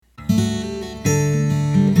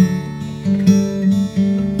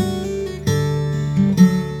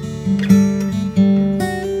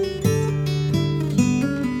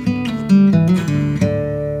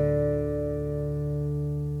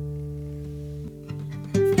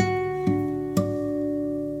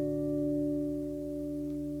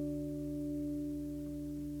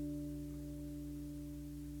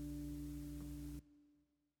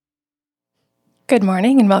Good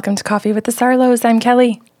morning and welcome to Coffee with the Sarlos. I'm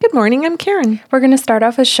Kelly. Good morning, I'm Karen. We're going to start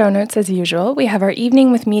off with show notes as usual. We have our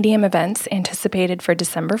Evening with Medium events anticipated for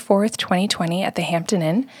December 4th, 2020 at the Hampton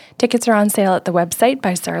Inn. Tickets are on sale at the website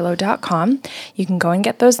bysarlo.com. You can go and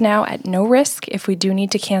get those now at no risk. If we do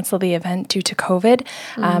need to cancel the event due to COVID,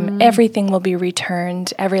 everything will be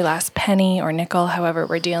returned, every last penny or nickel, however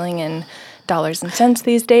we're dealing in dollars and cents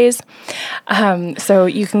these days. So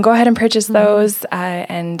you can go ahead and purchase those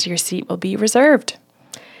and your seat will be reserved.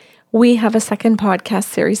 We have a second podcast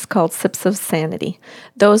series called Sips of Sanity.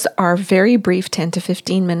 Those are very brief 10 to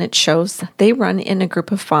 15 minute shows. They run in a group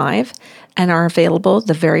of 5 and are available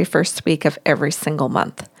the very first week of every single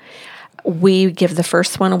month. We give the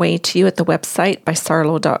first one away to you at the website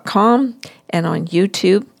bysarlo.com and on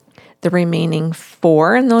YouTube. The remaining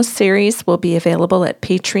 4 in those series will be available at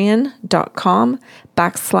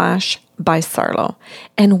patreon.com/bysarlo.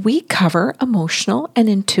 And we cover emotional and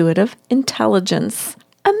intuitive intelligence.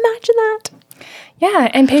 Imagine that.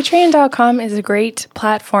 Yeah, and patreon.com is a great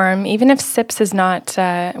platform. Even if SIPS is not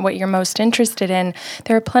what you're most interested in,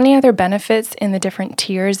 there are plenty of other benefits in the different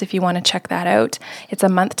tiers if you want to check that out. It's a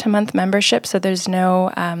month-to-month membership, so there's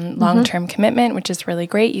no long-term commitment, which is really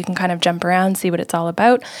great. You can kind of jump around, see what it's all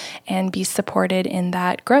about, and be supported in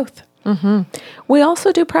that growth. We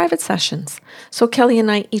also do private sessions. So Kelly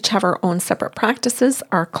and I each have our own separate practices.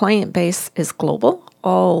 Our client base is global,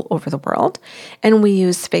 all over the world, and we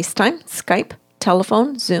use FaceTime, Skype,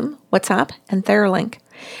 telephone, Zoom, WhatsApp, and TheraLink.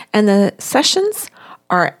 And the sessions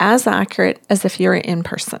are as accurate as if you're in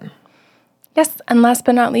person. Yes, and last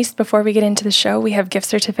but not least, before we get into the show, we have gift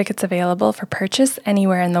certificates available for purchase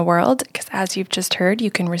anywhere in the world, because as you've just heard,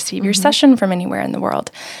 you can receive your session from anywhere in the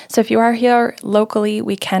world. So if you are here locally,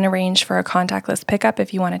 we can arrange for a contactless pickup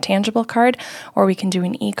if you want a tangible card, or we can do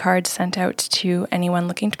an e-card sent out to anyone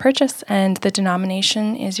looking to purchase, and the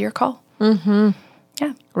denomination is your call.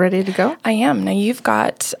 Yeah. Ready to go? I am. Now you've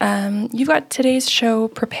got today's show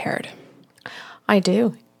prepared. I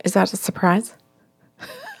do. Is that a surprise?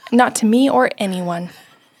 Not to me or anyone.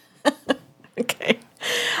 Okay.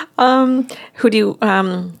 Who do you,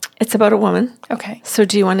 it's about a woman. Okay. So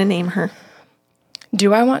do you want to name her?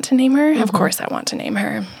 Do I want to name her? Of course I want to name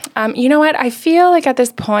her. You know what? I feel like at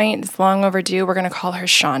this point, it's long overdue. We're going to call her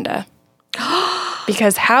Shonda.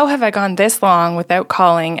 Because how have I gone this long without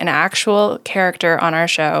calling an actual character on our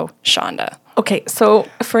show Shonda? Okay, so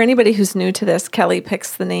for anybody who's new to this, Kelly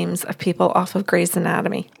picks the names of people off of Grey's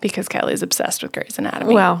Anatomy. Because Kelly's obsessed with Grey's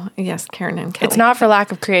Anatomy. Well, yes, Karen and Kelly. It's not for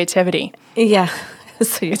lack of creativity. Yeah.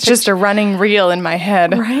 So it's just a running reel in my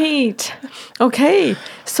head. Right. Okay,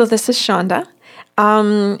 so this is Shonda.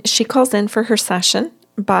 She calls in for her session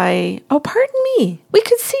by, pardon me, we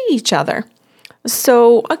could see each other.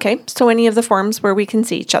 So any of the forms where we can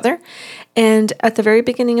see each other. And at the very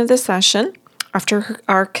beginning of the session, after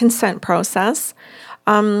our consent process,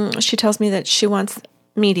 she tells me that she wants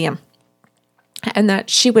medium and that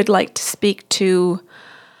she would like to speak to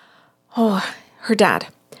her dad.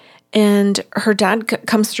 And her dad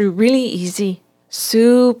comes through really easy,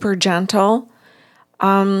 super gentle,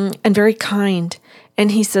 and very kind. And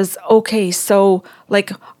he says, okay, so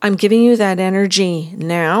like I'm giving you that energy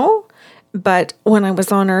now, but when I was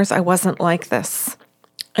on Earth, I wasn't like this.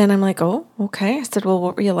 And I'm like, oh, okay. I said, well,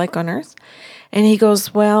 what were you like on Earth? And he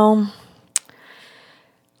goes, well,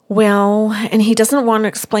 and he doesn't want to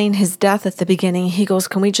explain his death at the beginning. He goes,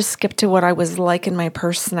 can we just skip to what I was like in my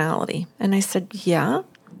personality? And I said, yeah.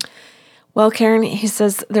 Well, Karen, he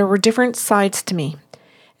says, there were different sides to me.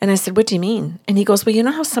 And I said, what do you mean? And he goes, well, you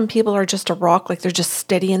know how some people are just a rock, like they're just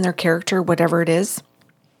steady in their character, whatever it is?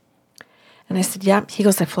 And I said, yeah. He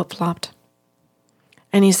goes, I flip-flopped.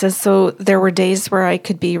 And he says, so there were days where I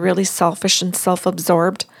could be really selfish and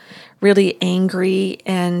self-absorbed, really angry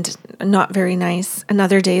and not very nice. And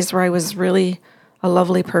other days where I was really a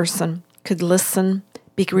lovely person, could listen,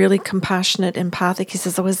 be really compassionate, empathic. He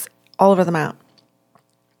says, I was all over the map.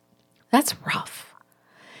 That's rough.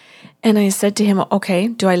 And I said to him, okay,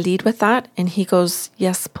 do I lead with that? And he goes,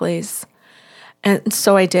 yes, please. And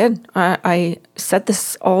so I did. I said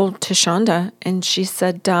this all to Shonda, and she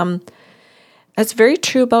said, that's very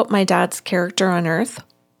true about my dad's character on Earth.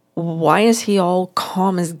 Why is he all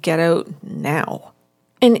calm as get out now?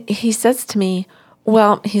 And he says to me,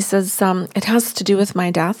 well, he says, it has to do with my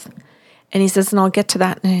death. And he says, and I'll get to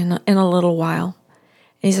that in a little while.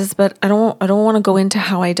 And he says, but I don't want to go into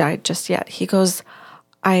how I died just yet. He goes,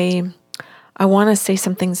 I want to say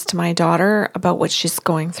some things to my daughter about what she's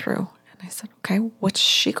going through. And I said, okay, what's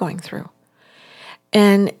she going through?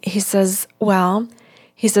 And he says,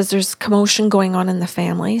 there's commotion going on in the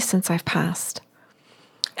family since I've passed.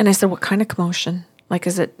 And I said, what kind of commotion? Like,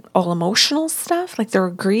 is it all emotional stuff? Like they're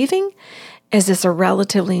grieving? Is this a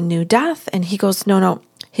relatively new death? And he goes, no.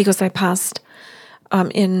 He goes, I passed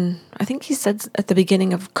I think he said at the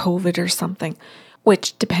beginning of COVID or something,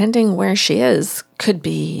 which depending where she is, could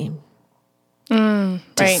be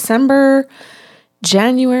December,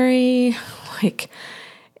 January. Like,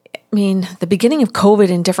 I mean, the beginning of COVID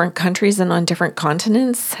in different countries and on different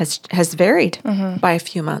continents has varied by a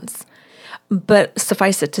few months. But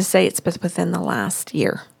suffice it to say, it's within the last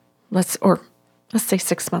year. Let's say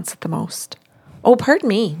 6 months at the most. Oh, pardon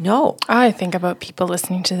me. No. I think about people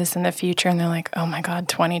listening to this in the future and they're like, oh my God,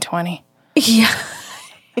 2020. Yeah.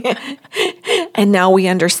 And now we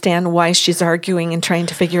understand why she's arguing and trying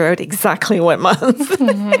to figure out exactly what month.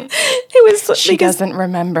 It was She doesn't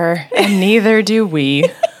remember, and neither do we.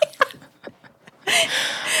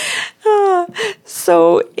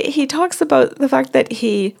 So he talks about the fact that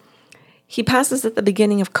he passes at the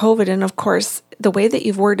beginning of COVID, and of course, the way that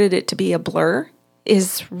you've worded it to be a blur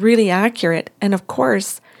is really accurate. And of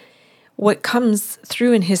course, what comes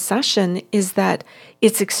through in his session is that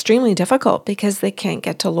it's extremely difficult because they can't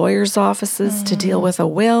get to lawyers' offices to deal with a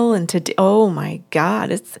will and oh my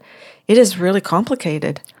God, it is really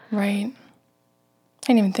complicated. Right. I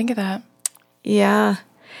didn't even think of that. Yeah.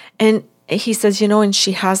 And he says, and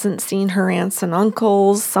she hasn't seen her aunts and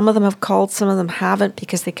uncles. Some of them have called, some of them haven't,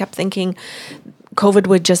 because they kept thinking COVID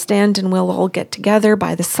would just end and we'll all get together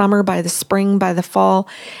by the summer, by the spring, by the fall.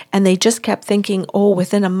 And they just kept thinking,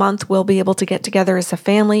 within a month we'll be able to get together as a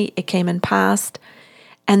family. It came and passed.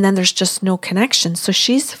 And then there's just no connection. So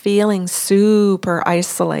she's feeling super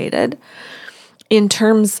isolated in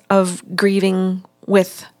terms of grieving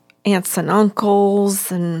with aunts and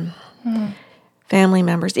uncles and family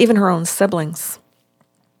members, even her own siblings.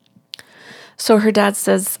 So her dad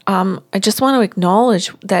says, I just want to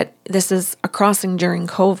acknowledge that this is a crossing during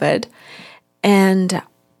COVID. And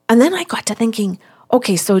then I got to thinking,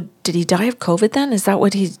 okay, so did he die of COVID then? Is that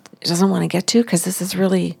what he doesn't want to get to? Because this is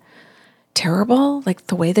really terrible, like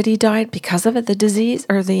the way that he died because of it, the disease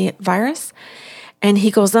or the virus. And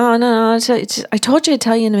he goes, no, I told you I'd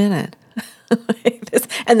tell you in a minute. Like this.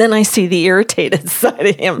 And then I see the irritated side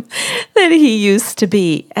of him that he used to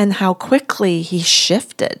be and how quickly he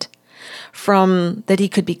shifted from that he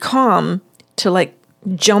could be calm to like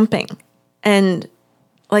jumping and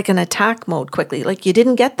like an attack mode quickly. Like you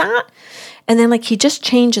didn't get that? And then like he just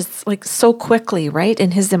changes like so quickly, right?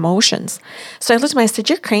 In his emotions. So I looked at him, I said,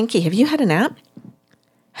 you're cranky. Have you had a nap?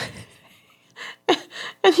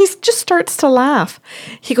 And he just starts to laugh.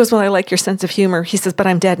 He goes, well, I like your sense of humor. He says, but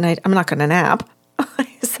I'm dead and I'm not going to nap. I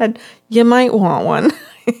said, you might want one.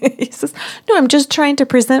 He says, no, I'm just trying to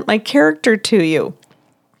present my character to you.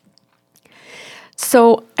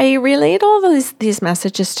 So I relayed all these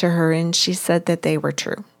messages to her, and she said that they were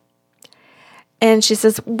true. And she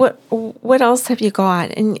says, what else have you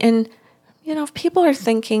got? And if people are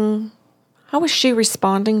thinking, how was she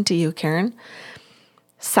responding to you, Karen?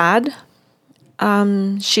 Sad.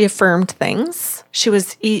 She affirmed things. She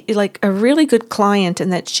was like a really good client in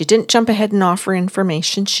that she didn't jump ahead and offer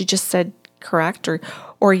information. She just said correct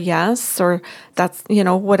or yes, or that's,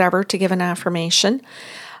 whatever to give an affirmation.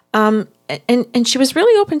 And she was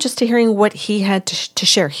really open just to hearing what he had to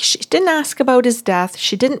share. She didn't ask about his death.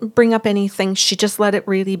 She didn't bring up anything. She just let it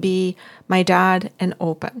really be my dad and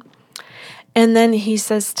open. And then he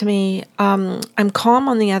says to me, I'm calm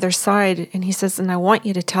on the other side. And he says, and I want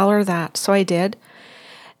you to tell her that. So I did.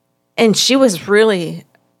 And she was really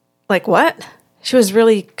like, what? She was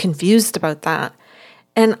really confused about that.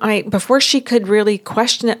 And before she could really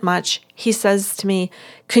question it much, he says to me,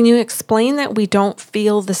 can you explain that we don't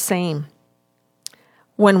feel the same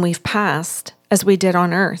when we've passed as we did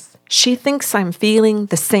on Earth? She thinks I'm feeling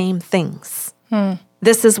the same things.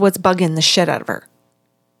 This is what's bugging the shit out of her.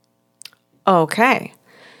 Okay.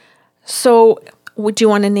 So would you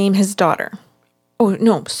want to name his daughter? Oh,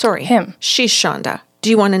 no, sorry. Him. She's Shonda. Do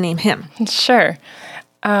you want to name him? Sure.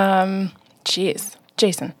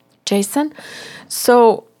 Jason. Jason?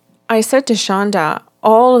 So I said to Shonda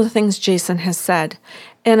all of the things Jason has said.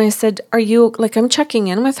 And I said, I'm checking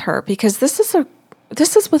in with her because this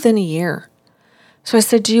is within a year. So I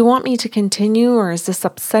said, do you want me to continue or is this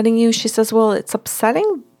upsetting you? She says, well, it's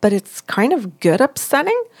upsetting, but it's kind of good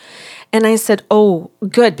upsetting. And I said, oh,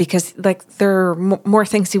 good, because there are more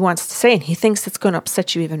things he wants to say and he thinks it's going to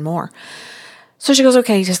upset you even more. So she goes,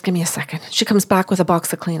 okay, just give me a second. She comes back with a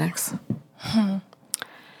box of Kleenex.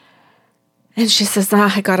 And she says,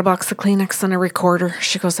 I got a box of Kleenex and a recorder.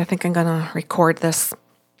 She goes, I think I'm going to record this.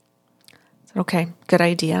 I said, okay, good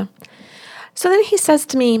idea. So then he says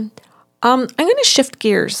to me, I'm going to shift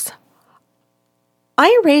gears.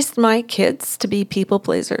 I raised my kids to be people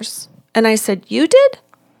pleasers. And I said, you did?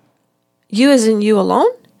 You as in you alone?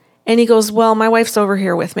 And he goes, well, my wife's over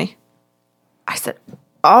here with me. I said,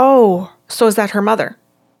 oh, so is that her mother?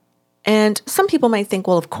 And some people might think,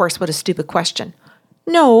 well, of course, what a stupid question.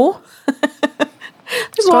 No.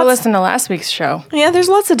 Go listen to last week's show. Yeah, there's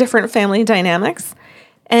lots of different family dynamics.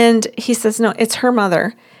 And he says, no, it's her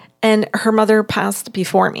mother. And her mother passed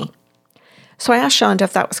before me. So I asked Shonda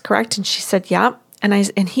if that was correct. And she said, yeah.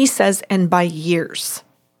 And he says, and by years,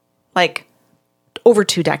 like over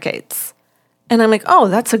 2 decades. And I'm like, oh,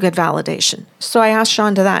 that's a good validation. So I asked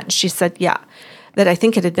Shonda that, and she said, yeah, that I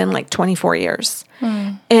think it had been like 24 years.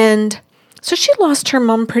 And so she lost her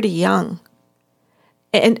mom pretty young.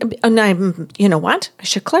 And I'm, you know what? I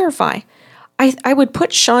should clarify. I would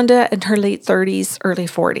put Shonda in her late 30s, early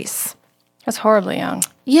 40s. That's horribly young.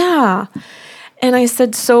 Yeah. And I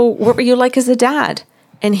said, so what were you like as a dad?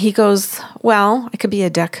 And he goes, well, I could be a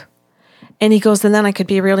dick. And he goes, and then I could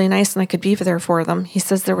be really nice and I could be there for them. He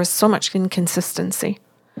says there was so much inconsistency.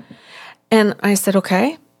 And I said,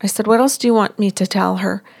 okay. I said, what else do you want me to tell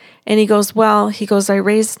her? And he goes, well, I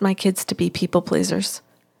raised my kids to be people pleasers.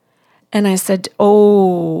 And I said,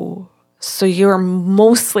 oh, so you're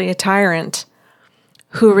mostly a tyrant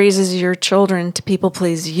who raises your children to people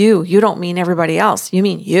please you. You don't mean everybody else. You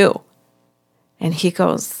mean you. And he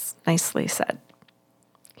goes, nicely said.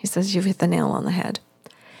 He says, you've hit the nail on the head.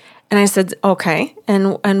 And I said, okay,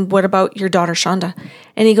 and what about your daughter, Shonda?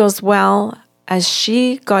 And he goes, well, as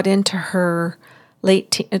she got into her late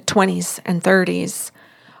 20s and 30s,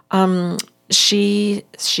 she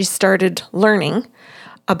started learning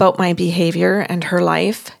about my behavior and her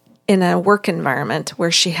life in a work environment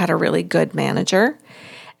where she had a really good manager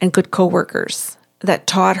and good coworkers that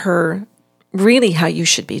taught her really how you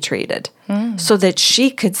should be treated so that she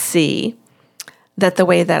could see that the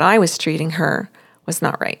way that I was treating her was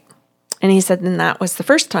not right. And he said, and that was the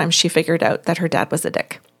first time she figured out that her dad was a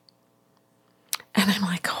dick. And I'm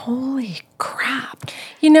like, holy crap.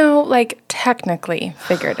 You know, like technically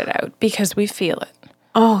figured it out because we feel it.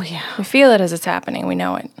 Oh, yeah. We feel it as it's happening. We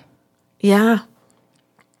know it. Yeah.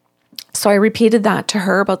 So I repeated that to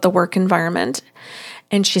her about the work environment.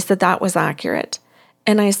 And she said that was accurate.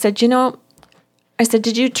 And I said,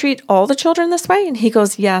 did you treat all the children this way? And he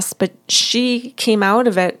goes, yes, but she came out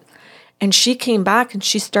of it. And she came back and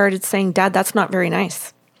she started saying, Dad, that's not very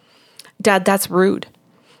nice. Dad, that's rude.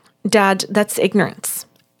 Dad, that's ignorance.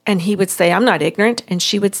 And he would say, I'm not ignorant. And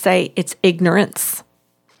she would say, it's ignorance.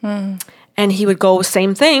 And he would go,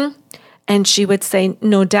 same thing. And she would say,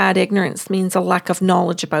 no, Dad, ignorance means a lack of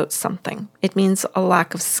knowledge about something. It means a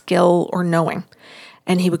lack of skill or knowing.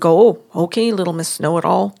 And he would go, oh, okay, little Miss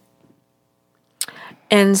Know-it-all.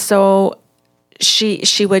 And so she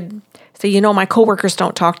would say, my coworkers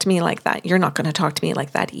don't talk to me like that. You're not going to talk to me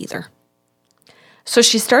like that either. So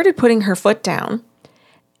she started putting her foot down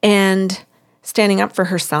and standing up for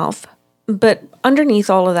herself. But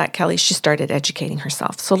underneath all of that, Kelly, she started educating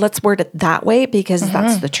herself. So let's word it that way because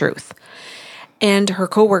that's the truth. And her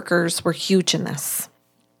coworkers were huge in this.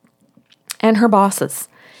 And her bosses.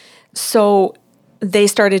 So they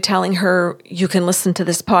started telling her, you can listen to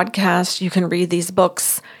this podcast, you can read these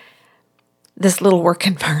books. This little work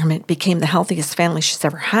environment became the healthiest family she's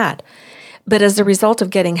ever had. But as a result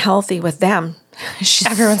of getting healthy with them,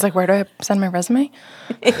 everyone's like, where do I send my resume?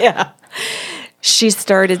 Yeah. She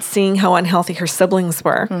started seeing how unhealthy her siblings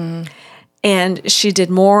were. And she did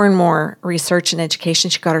more and more research and education.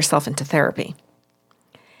 She got herself into therapy.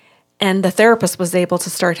 And the therapist was able to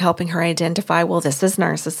start helping her identify, well, this is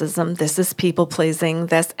narcissism, this is people-pleasing,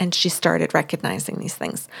 this, and she started recognizing these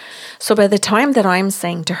things. So by the time that I'm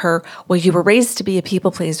saying to her, well, you were raised to be a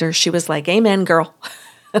people-pleaser, she was like, amen, girl.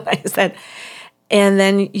 I said, and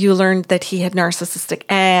then you learned that he had narcissistic,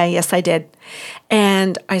 yes, I did.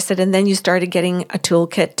 And I said, and then you started getting a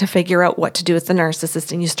toolkit to figure out what to do with the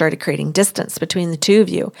narcissist, and you started creating distance between the two of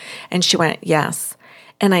you. And she went, yes.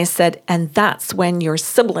 And I said, and that's when your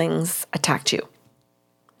siblings attacked you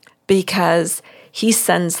because he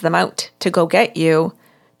sends them out to go get you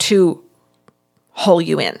to haul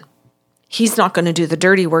you in. He's not going to do the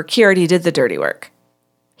dirty work. He already did the dirty work.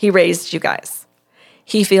 He raised you guys.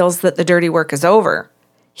 He feels that the dirty work is over.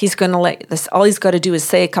 He's going to let this, all he's got to do is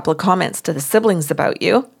say a couple of comments to the siblings about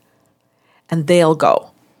you and they'll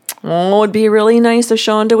go. Oh, it'd be really nice if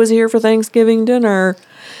Shonda was here for Thanksgiving dinner.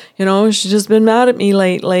 She's just been mad at me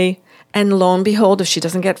lately. And lo and behold, if she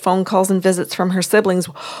doesn't get phone calls and visits from her siblings,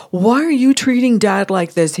 why are you treating Dad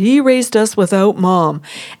like this? He raised us without Mom.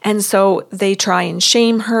 And so they try and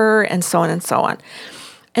shame her and so on and so on.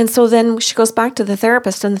 And so then she goes back to the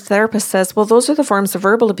therapist and the therapist says, well, those are the forms of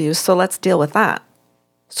verbal abuse, so let's deal with that.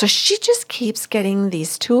 So she just keeps getting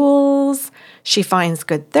these tools. She finds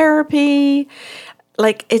good therapy.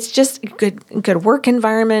 Like, it's just a good work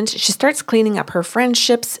environment. She starts cleaning up her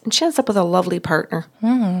friendships, and she ends up with a lovely partner.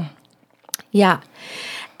 Yeah.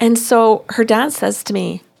 And so her dad says to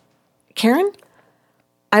me, Karen,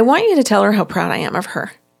 I want you to tell her how proud I am of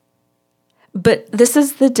her. But this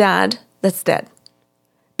is the dad that's dead.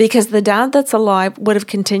 Because the dad that's alive would have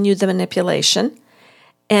continued the manipulation.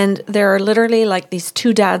 And there are literally like these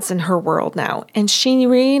two dads in her world now. And she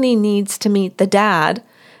really needs to meet the dad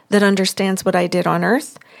that understands what I did on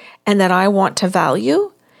earth and that I want to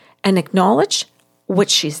value and acknowledge what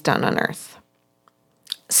she's done on earth.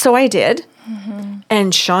 So I did.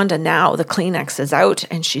 And Shonda now, the Kleenex is out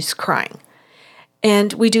and she's crying.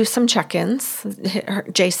 And we do some check-ins,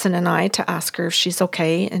 Jason and I, to ask her if she's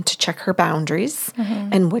okay and to check her boundaries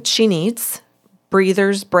and what she needs.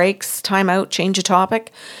 Breathers, breaks, time out, change a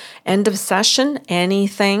topic, end of session,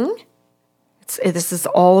 anything. This is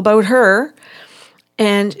all about her.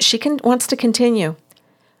 And she wants to continue.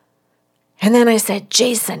 And then I said,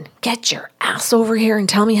 Jason, get your ass over here and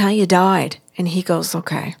tell me how you died. And he goes,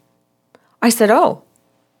 okay. I said, oh,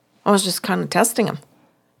 I was just kind of testing him.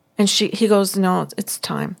 And he goes, no, it's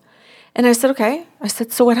time. And I said, okay. I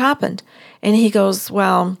said, so what happened? And he goes,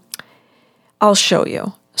 well, I'll show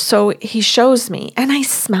you. So he shows me and I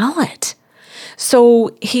smell it.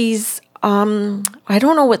 So he's, I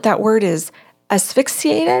don't know what that word is,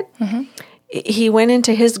 asphyxiated. He went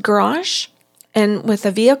into his garage and with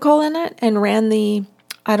a vehicle in it and ran the,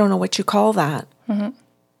 I don't know what you call that.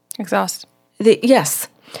 Exhaust. Yes.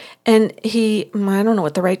 And I don't know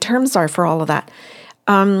what the right terms are for all of that.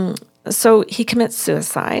 So he commits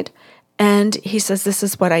suicide and he says, this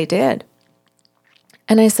is what I did.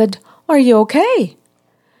 And I said, are you okay?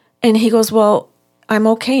 And he goes, well, I'm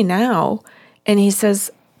okay now. And he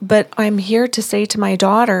says, but I'm here to say to my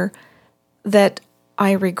daughter that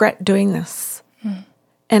I regret doing this.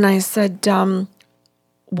 And I said,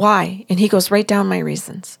 why? And he goes, write down my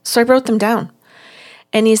reasons. So I wrote them down.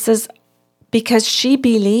 And he says, because she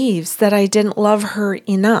believes that I didn't love her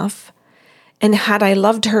enough. And had I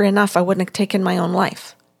loved her enough, I wouldn't have taken my own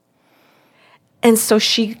life. And so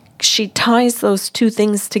she ties those two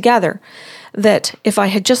things together, that if I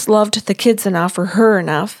had just loved the kids enough or her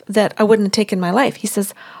enough, that I wouldn't have taken my life. He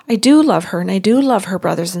says, I do love her and I do love her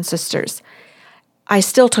brothers and sisters. I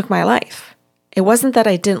still took my life. It wasn't that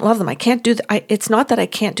I didn't love them. I can't do it's not that I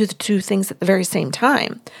can't do the two things at the very same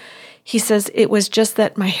time. He says, it was just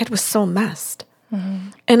that my head was so messed.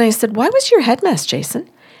 And I said, why was your head messed, Jason?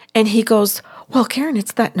 And he goes, well, Karen,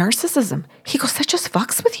 it's that narcissism. He goes, that just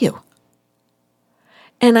fucks with you.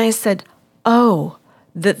 And I said, oh,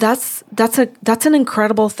 that's an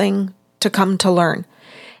incredible thing to come to learn.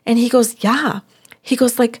 And he goes, yeah. He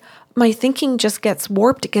goes, like, my thinking just gets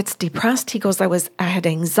warped. It gets depressed. He goes, I had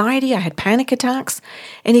anxiety. I had panic attacks.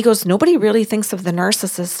 And he goes, nobody really thinks of the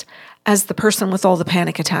narcissist as the person with all the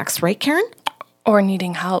panic attacks, right, Karen? Or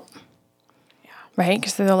needing help. Yeah. Right?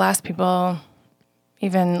 Because they're the last people,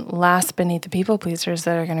 even last beneath the people pleasers,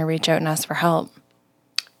 that are going to reach out and ask for help.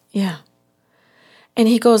 Yeah. And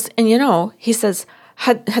he goes, and he says,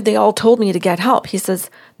 had they all told me to get help, he says,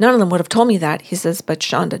 none of them would have told me that. He says, but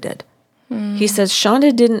Shonda did. He says,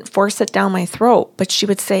 Shonda didn't force it down my throat, but she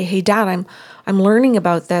would say, hey, Dad, I'm learning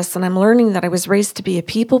about this, and I'm learning that I was raised to be a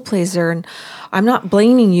people pleaser, and I'm not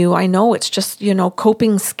blaming you. I know it's just,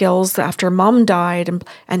 coping skills after Mom died,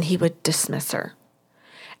 and he would dismiss her.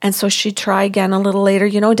 And so she'd try again a little later,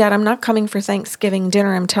 Dad, I'm not coming for Thanksgiving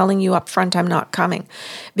dinner. I'm telling you up front, I'm not coming,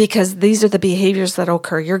 because these are the behaviors that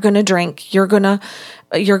occur. You're going to drink. You're going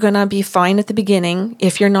to be fine at the beginning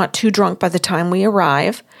if you're not too drunk by the time we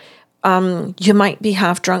arrive. You might be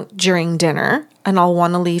half drunk during dinner, and I'll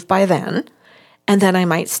want to leave by then. And then I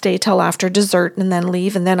might stay till after dessert and then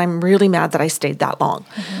leave. And then I'm really mad that I stayed that long.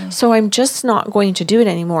 So I'm just not going to do it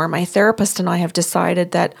anymore. My therapist and I have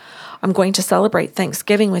decided that I'm going to celebrate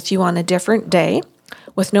Thanksgiving with you on a different day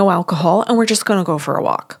with no alcohol, and we're just going to go for a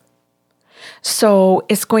walk. So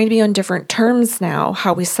it's going to be on different terms now,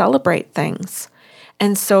 how we celebrate things.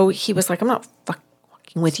 And so he was like, I'm not fucking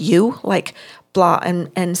with you, like blah.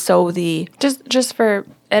 And so just for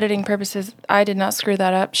editing purposes, I did not screw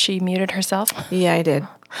that up. She muted herself. Yeah, I did.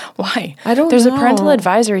 Why? I don't know. There's a parental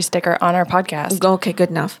advisory sticker on our podcast. Okay, good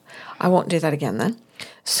enough. I won't do that again then.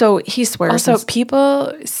 So he swears. Also,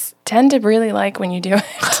 people tend to really like when you do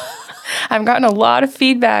it. I've gotten a lot of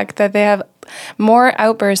feedback that they have more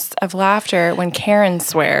outbursts of laughter when Karen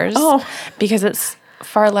swears. Because it's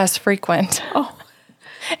far less frequent.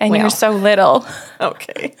 And you're so little.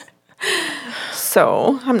 Okay.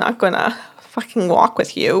 So I'm not going to fucking walk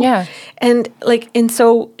with you. Yeah. And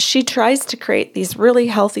so she tries to create these really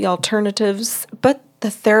healthy alternatives, but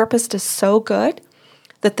the therapist is so good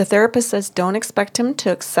that the therapist says, don't expect him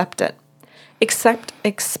to accept it.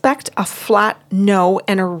 Expect a flat no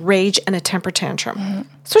and a rage and a temper tantrum. Mm-hmm.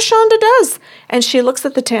 So Shonda does. And she looks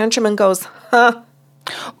at the tantrum and goes, huh.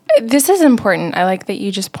 This is important. I like that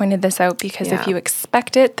you just pointed this out because if you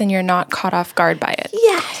expect it, then you're not caught off guard by it.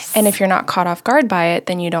 Yes. And if you're not caught off guard by it,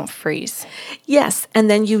 then you don't freeze. Yes. And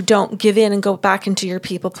then you don't give in and go back into your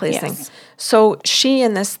people pleasing. Yes. So she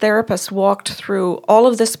and this therapist walked through all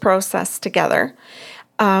of this process together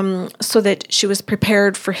so that she was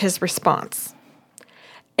prepared for his response.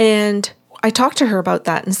 And I talked to her about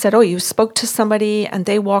that and said, oh, you spoke to somebody and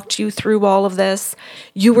they walked you through all of this.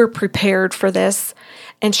 You were prepared for this.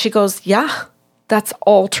 And she goes, yeah, that's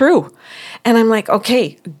all true. And I'm like,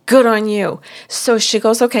 okay, good on you. So she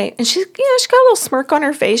goes, okay. And she got a little smirk on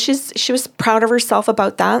her face. She was proud of herself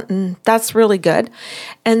about that. And that's really good.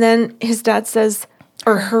 And then his dad says,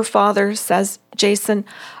 or her father says, Jason,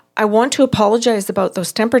 I want to apologize about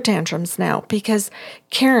those temper tantrums now because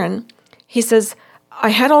Karen, he says, I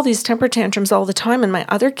had all these temper tantrums all the time and my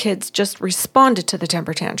other kids just responded to the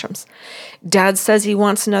temper tantrums. Dad says he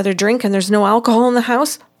wants another drink and there's no alcohol in the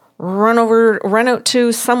house. Run out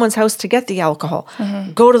to someone's house to get the alcohol.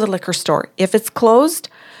 Mm-hmm. Go to the liquor store. If it's closed,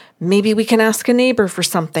 maybe we can ask a neighbor for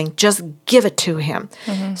something. Just give it to him.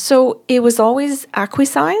 Mm-hmm. So it was always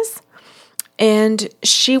acquiesce. And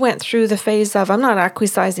she went through the phase of, I'm not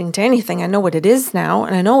acquiescing to anything. I know what it is now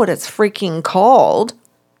and I know what it's freaking called.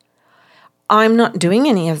 I'm not doing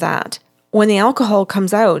any of that. When the alcohol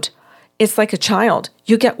comes out, it's like a child.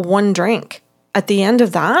 You get one drink. At the end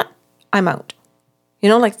of that, I'm out. You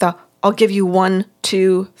know, like I'll give you 1,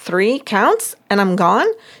 2, 3 counts and I'm gone.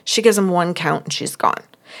 She gives him 1 count and she's gone.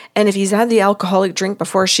 And if he's had the alcoholic drink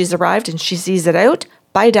before she's arrived and she sees it out,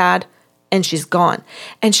 bye, Dad, and she's gone.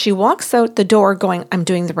 And she walks out the door going, I'm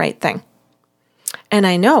doing the right thing. And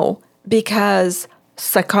I know because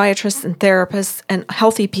psychiatrists and therapists and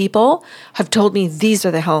healthy people have told me these are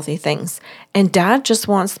the healthy things. And Dad just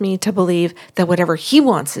wants me to believe that whatever he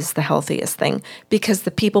wants is the healthiest thing because the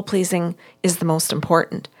people pleasing is the most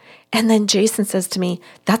important. And then Jason says to me,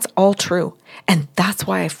 that's all true. And that's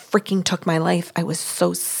why I freaking took my life. I was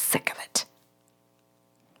so sick of it.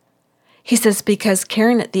 He says, because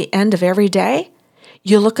Karen, at the end of every day,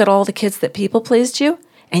 you look at all the kids that people pleased you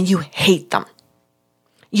and you hate them.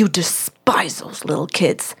 You despise those little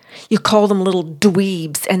kids. You call them little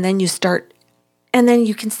dweebs, and then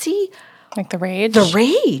you can see like the rage.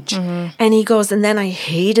 Mm-hmm. And he goes, and then I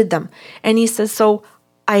hated them. And he says, so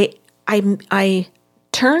I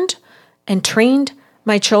turned and trained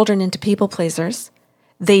my children into people pleasers.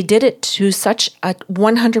 They did it to such a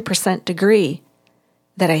 100% degree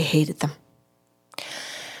that I hated them.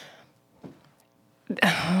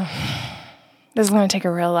 This is going to take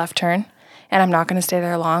a real left turn. And I'm not going to stay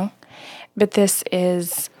there long, but this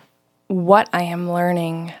is what I am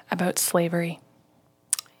learning about slavery.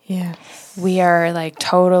 Yes. We are like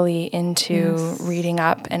totally into reading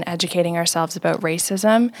up and educating ourselves about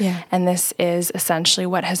racism. Yeah. And this is essentially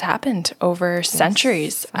what has happened over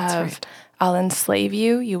centuries of right. I'll enslave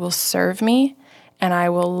you, you will serve me, and I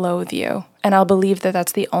will loathe you. And I'll believe that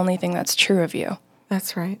that's the only thing that's true of you.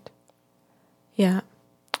 That's right. Yeah.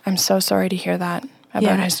 I'm so sorry to hear that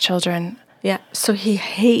about his children. Yeah, so he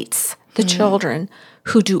hates the children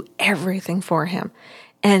who do everything for him.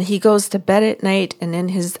 And he goes to bed at night and in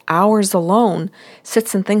his hours alone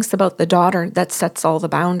sits and thinks about the daughter that sets all the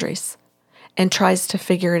boundaries and tries to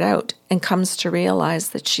figure it out and comes to realize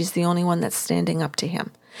that she's the only one that's standing up to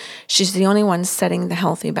him. She's the only one setting the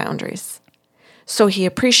healthy boundaries. So he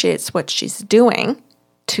appreciates what she's doing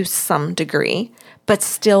to some degree, but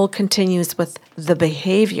still continues with the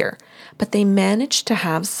behavior. But they managed to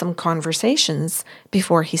have some conversations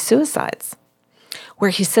before he suicides,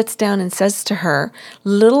 where he sits down and says to her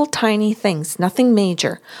little tiny things, nothing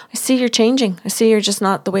major. I see you're changing. I see you're just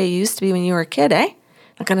not the way you used to be when you were a kid, eh?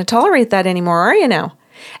 Not going to tolerate that anymore, are you now?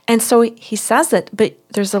 And so he says it, but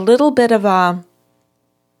there's a little bit of a,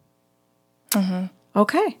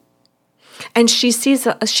 okay. And she sees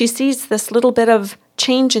this little bit of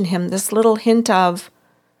change in him, this little hint of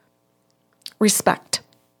respect.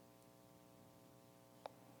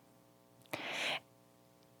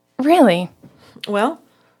 Really? Well,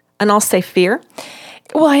 and I'll say fear.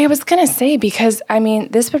 Well, I was going to say, because, I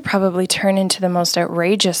mean, this would probably turn into the most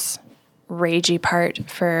outrageous, ragey part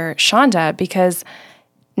for Shonda, because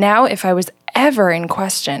now if I was ever in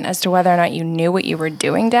question as to whether or not you knew what you were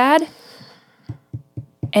doing, Dad,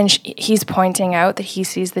 And he's pointing out that he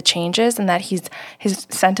sees the changes and that his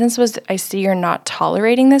sentence was, I see you're not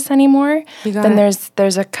tolerating this anymore. Then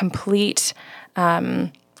there's a complete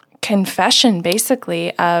confession,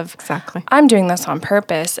 basically, of Exactly. I'm doing this on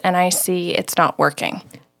purpose and I see it's not working.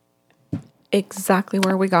 Exactly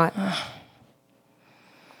where we got.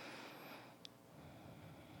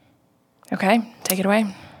 Okay, take it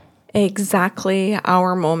away. Exactly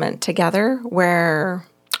our moment together where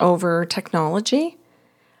over technology,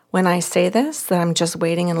 when I say this, that I'm just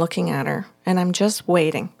waiting and looking at her, and I'm just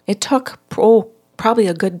waiting. It took probably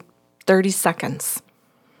a good 30 seconds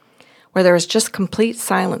where there was just complete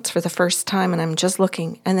silence for the first time, and I'm just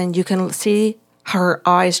looking, and then you can see her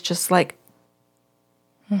eyes just like,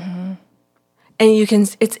 and you can,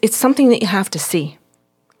 it's something that you have to see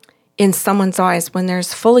in someone's eyes when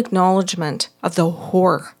there's full acknowledgement of the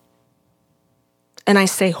horror. And I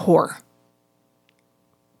say horror.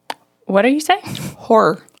 What are you saying?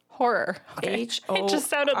 Horror. Horror. Okay. H-O-R-R-O-R. It just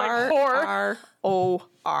sounded like horror.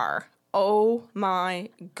 R-O-R. Oh my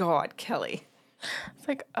God, Kelly. It's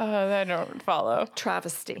like, I don't follow.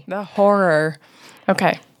 Travesty. The horror.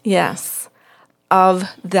 Okay. Yes. Of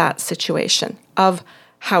that situation, of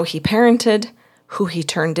how he parented, who he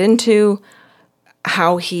turned into,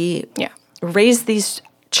 how he raised these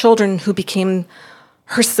children who became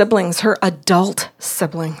her siblings, her adult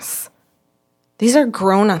siblings. These are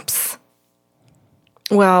grown-ups.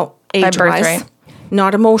 Well, age-wise,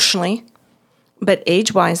 not emotionally, but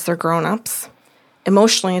age-wise, they're grown-ups.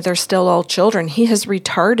 Emotionally, they're still all children. He has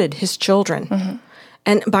retarded his children. Mm-hmm.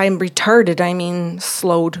 And by retarded, I mean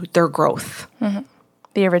slowed their growth. Mm-hmm.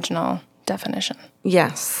 The original definition.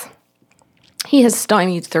 Yes. He has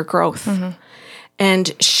stymied their growth. Mm-hmm.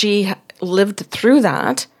 And she lived through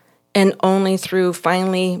that, and only through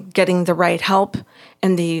finally getting the right help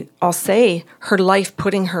and I'll say, her life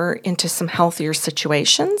putting her into some healthier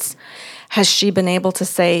situations, has she been able to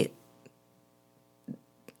say,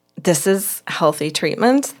 this is healthy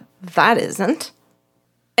treatment, that isn't.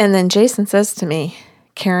 And then Jason says to me,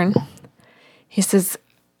 Karen, he says,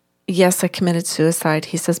 yes, I committed suicide.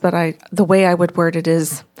 He says, but the way I would word it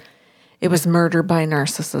is, it was murder by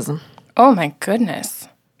narcissism. Oh my goodness.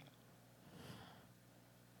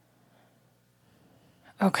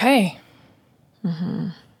 Okay. Mm-hmm.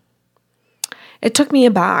 It took me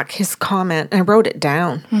aback, his comment. I wrote it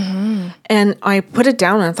down. Mm-hmm. And I put it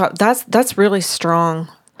down and I thought, that's really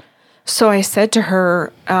strong. So I said to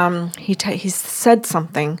her, he said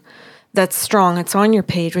something that's strong. It's on your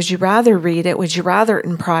page. Would you rather read it? Would you rather it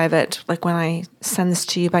in private, like when I send this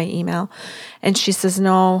to you by email? And she says,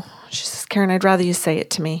 no. She says, Karen, I'd rather you say it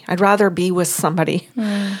to me. I'd rather be with somebody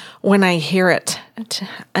when I hear it.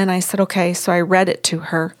 And I said, okay. So I read it to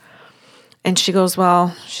her. And she goes,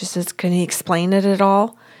 well, she says, can he explain it at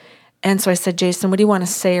all? And so I said, Jason, what do you want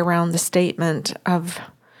to say around the statement of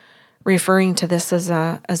referring to this as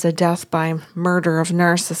a death by murder of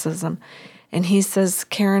narcissism? And he says,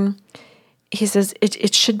 Karen, he says,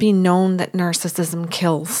 it should be known that narcissism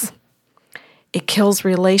kills. It kills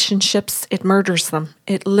relationships. It murders them.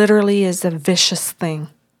 It literally is a vicious thing.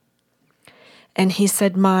 And he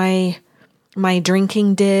said, my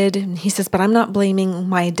drinking did. And he says, but I'm not blaming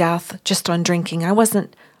my death just on drinking. I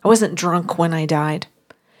wasn't drunk when I died.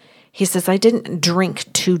 He says, I didn't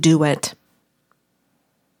drink to do it.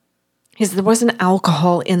 He says, there wasn't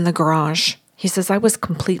alcohol in the garage. He says, I was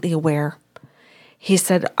completely aware. He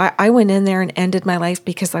said, I went in there and ended my life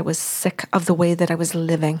because I was sick of the way that I was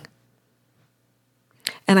living.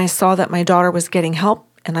 And I saw that my daughter was getting help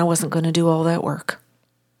and I wasn't going to do all that work.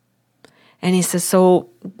 And he says, so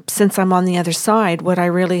since I'm on the other side, what I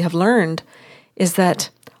really have learned is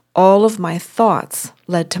that all of my thoughts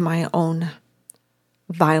led to my own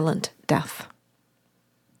violent death.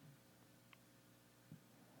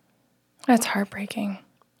 That's heartbreaking.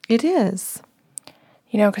 It is.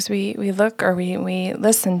 You know, because we look or we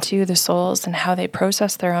listen to the souls and how they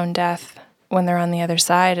process their own death when they're on the other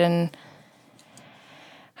side. And,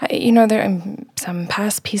 you know, some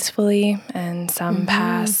pass peacefully and some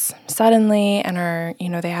pass suddenly and are, you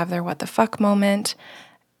know, they have their what the fuck moment.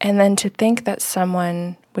 And then to think that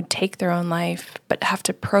someone would take their own life but have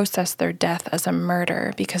to process their death as a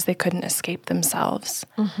murder because they couldn't escape themselves.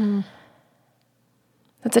 Mm-hmm.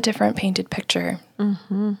 That's a different painted picture.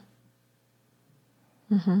 Mm-hmm.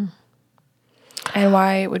 Mm-hmm. And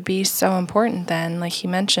why it would be so important then, like he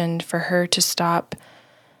mentioned, for her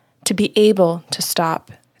to be able to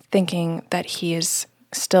stop thinking that he is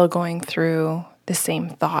still going through the same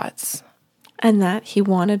thoughts. And that he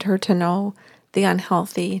wanted her to know the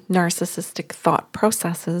unhealthy, narcissistic thought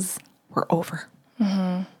processes were over.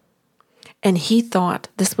 Mm-hmm. And he thought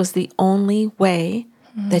this was the only way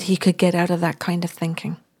that he could get out of that kind of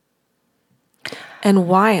thinking. And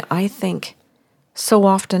why I think so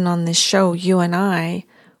often on this show, you and I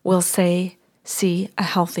will say, see a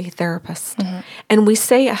healthy therapist. And we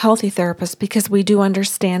say a healthy therapist because we do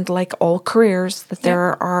understand, like all careers, that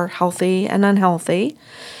there are healthy and unhealthy.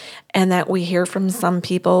 And that we hear from some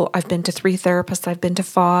people, I've been to 3 therapists, I've been to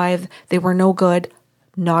 5, they were no good.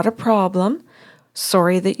 Not a problem.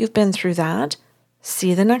 Sorry that you've been through that.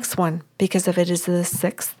 See the next one, because if it is the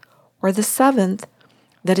 6th or the 7th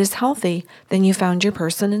that is healthy, then you found your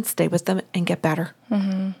person and stay with them and get better.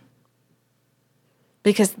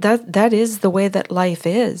 Because that is the way that life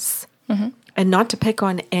is. And not to pick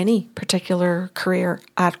on any particular career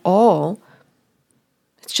at all.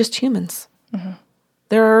 It's just humans.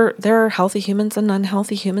 There are healthy humans and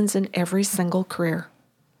unhealthy humans in every single career.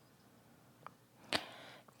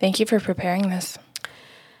 Thank you for preparing this.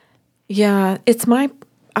 Yeah,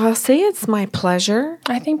 I'll say it's my pleasure.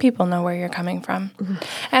 I think people know where you're coming from.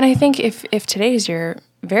 And I think if today is your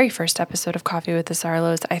very first episode of Coffee with the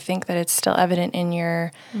Sarlos, I think that it's still evident in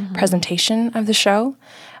your presentation of the show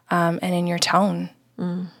and in your tone.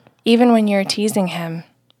 Even when you're teasing him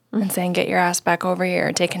and saying, get your ass back over here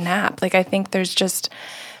or take a nap. Like, I think there's just,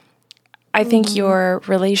 I think your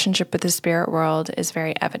relationship with the spirit world is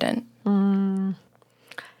very evident.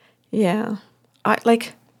 Yeah.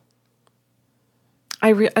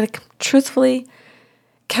 Truthfully,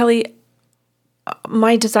 Kelly,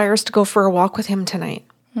 my desire is to go for a walk with him tonight.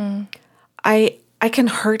 I can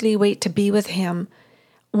hardly wait to be with him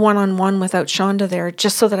one-on-one without Shonda there,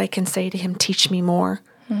 just so that I can say to him, teach me more.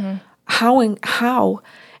 How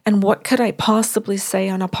and what could I possibly say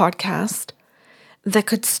on a podcast that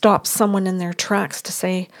could stop someone in their tracks to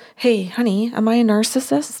say, hey, honey, am I a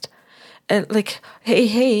narcissist? And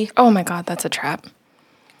hey. Oh my God, that's a trap.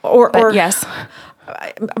 Or yes.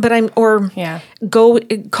 Go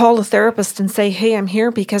call a therapist and say, hey, I'm here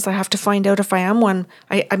because I have to find out if I am one.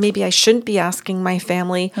 Maybe I shouldn't be asking my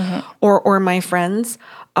family or my friends.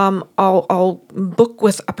 I'll book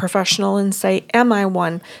with a professional and say, am I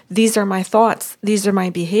one? These are my thoughts. These are my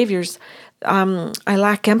behaviors. I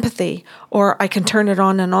lack empathy, or I can turn it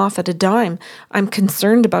on and off at a dime. I'm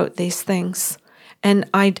concerned about these things. And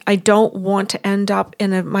I don't want to end up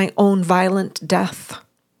in my own violent death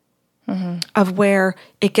of where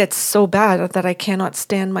it gets so bad that I cannot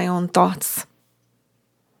stand my own thoughts.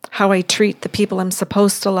 How I treat the people I'm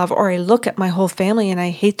supposed to love, or I look at my whole family and I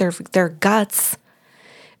hate their guts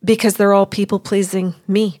because they're all people-pleasing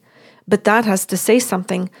me. But that has to say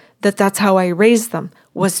something, that's how I raised them,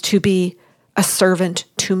 was to be a servant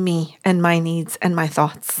to me and my needs and my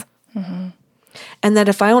thoughts. And that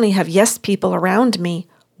if I only have yes people around me,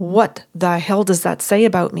 what the hell does that say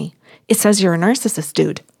about me? It says you're a narcissist,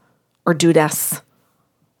 dude, or dudess.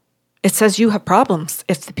 It says you have problems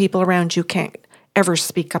if the people around you can't ever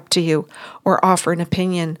speak up to you or offer an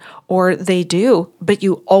opinion, or they do, but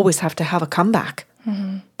you always have to have a comeback.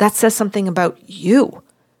 That says something about you.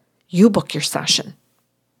 You book your session.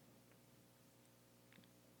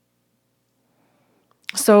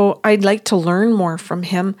 So I'd like to learn more from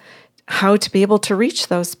him how to be able to reach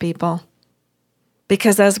those people.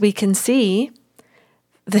 Because as we can see,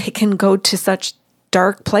 they can go to such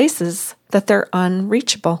dark places that they're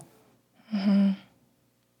unreachable.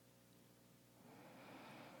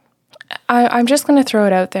 I'm just going to throw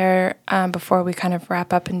it out there before we kind of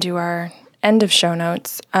wrap up and do our end of show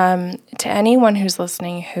notes. To anyone who's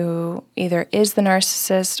listening who either is the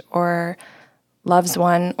narcissist or loves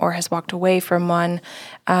one or has walked away from one,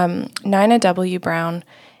 Nina W. Brown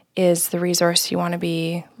is the resource you want to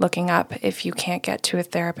be looking up if you can't get to a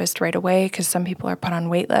therapist right away, because some people are put on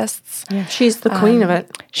wait lists. Yeah, she's the queen of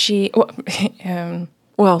it.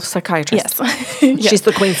 Psychiatrist. Yes. She's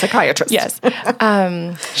the queen psychiatrist. Yes.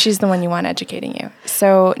 She's the one you want educating you.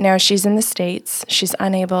 So now she's in the States. She's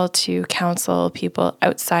unable to counsel people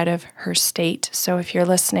outside of her state. So if you're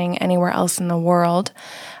listening anywhere else in the world,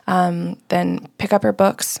 then pick up her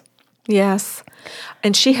books. Yes.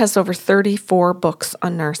 And she has over 34 books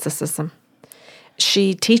on narcissism.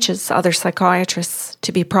 She teaches other psychiatrists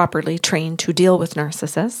to be properly trained to deal with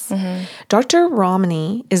narcissists. Dr.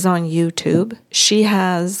 Romney is on YouTube. She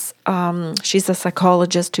has, she's a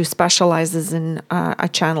psychologist who specializes in a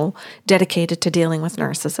channel dedicated to dealing with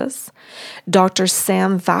narcissists. Dr.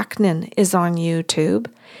 Sam Vaknin is on YouTube.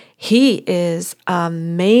 He is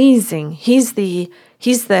amazing. He's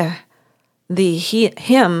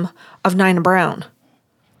him of Nina Brown.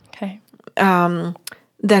 Okay.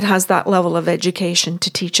 That has that level of education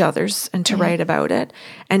to teach others and to write about it.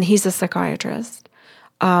 And he's a psychiatrist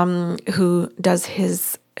who does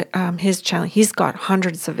his his channel. He's got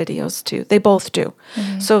hundreds of videos too. They both do.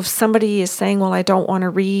 So if somebody is saying, well, I don't want to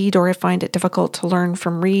read, or I find it difficult to learn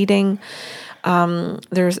from reading,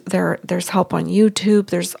 there's help on YouTube.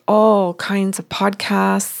 There's all kinds of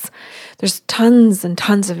podcasts. There's tons and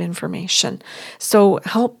tons of information. So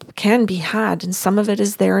help can be had, and some of it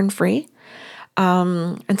is there and free,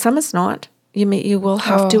 and some is not. You will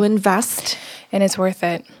have to invest, and it's worth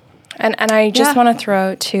it. And I just want to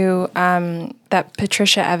throw out too that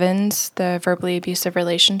Patricia Evans, the verbally abusive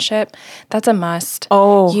relationship, that's a must.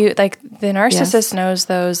 The narcissist knows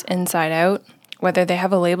those inside out. Whether they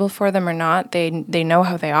have a label for them or not, they know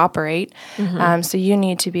how they operate. So you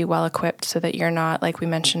need to be well equipped so that you're not, like we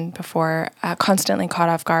mentioned before, constantly caught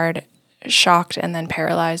off guard, shocked, and then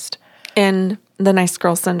paralyzed. And The Nice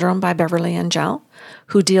Girl Syndrome by Beverly Angel,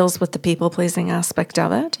 who deals with the people-pleasing aspect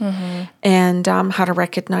of it, and how to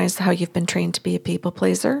recognize how you've been trained to be a people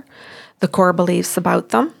pleaser, the core beliefs about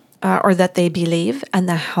them, or that they believe, and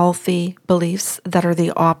the healthy beliefs that are the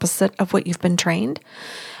opposite of what you've been trained.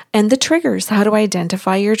 And the triggers, how to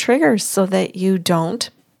identify your triggers so that you don't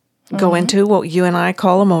go into what you and I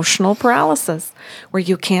call emotional paralysis, where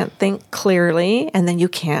you can't think clearly and then you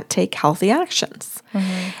can't take healthy actions.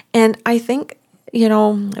 And I think,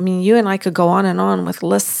 you and I could go on and on with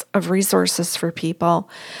lists of resources for people.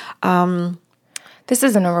 This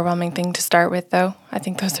is an overwhelming thing to start with, though. I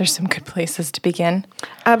think those are some good places to begin.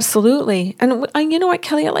 Absolutely. And you know what,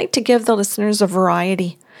 Kelly, I like to give the listeners a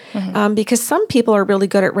variety. Because some people are really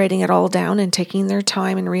good at writing it all down and taking their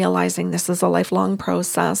time and realizing this is a lifelong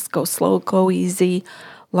process. Go slow, go easy,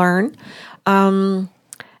 learn. And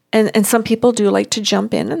some people do like to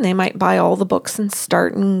jump in, and they might buy all the books and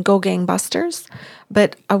start and go gangbusters.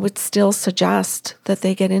 But I would still suggest that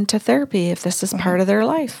they get into therapy if this is part of their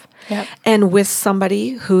life. Yep. And with somebody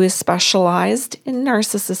who is specialized in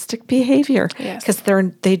narcissistic behavior, because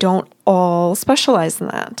they don't all specialize in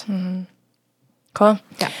that. Cool.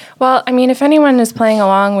 Yeah. Well, if anyone is playing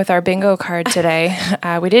along with our bingo card today,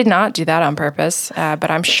 we did not do that on purpose,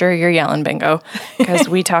 but I'm sure you're yelling bingo because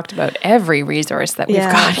we talked about every resource that we've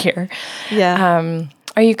got here. Yeah.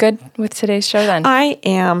 Are you good with today's show then? I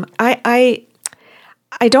am.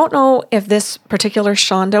 I don't know if this particular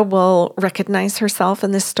Shonda will recognize herself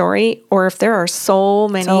in this story, or if there are so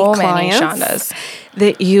many clients Shondas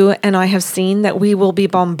that you and I have seen that we will be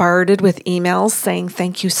bombarded with emails saying,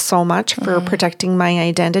 thank you so much for protecting my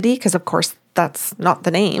identity. Because of course, that's not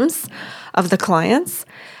the names of the clients.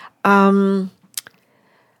 But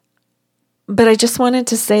I just wanted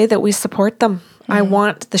to say that we support them. I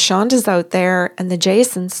want the Shondas out there and the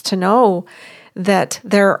Jasons to know that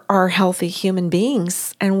there are healthy human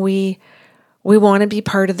beings, and we want to be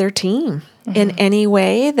part of their team in any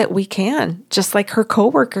way that we can, just like her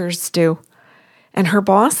coworkers do and her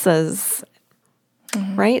bosses,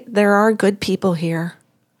 right? There are good people here.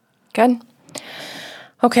 Good.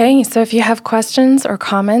 Okay, so if you have questions or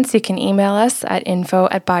comments, you can email us at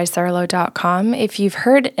info@bysarlo.com. If you've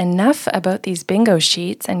heard enough about these bingo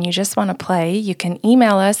sheets and you just want to play, you can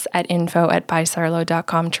email us at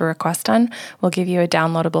info@bysarlo.com to request one. We'll give you a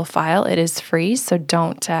downloadable file. It is free, so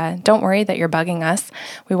don't worry that you're bugging us.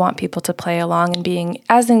 We want people to play along and being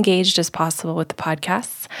as engaged as possible with the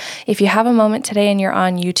podcasts. If you have a moment today and you're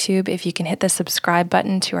on YouTube, if you can hit the subscribe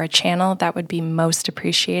button to our channel, that would be most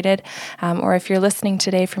appreciated. Or if you're listening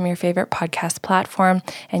today from your favorite podcast platform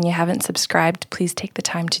and you haven't subscribed, please take the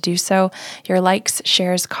time to do so. Your likes,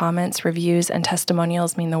 shares, comments, reviews, and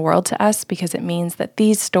testimonials mean the world to us because it means that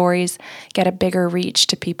these stories get a bigger reach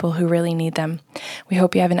to people who really need them. We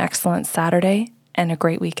hope you have an excellent Saturday and a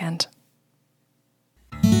great weekend.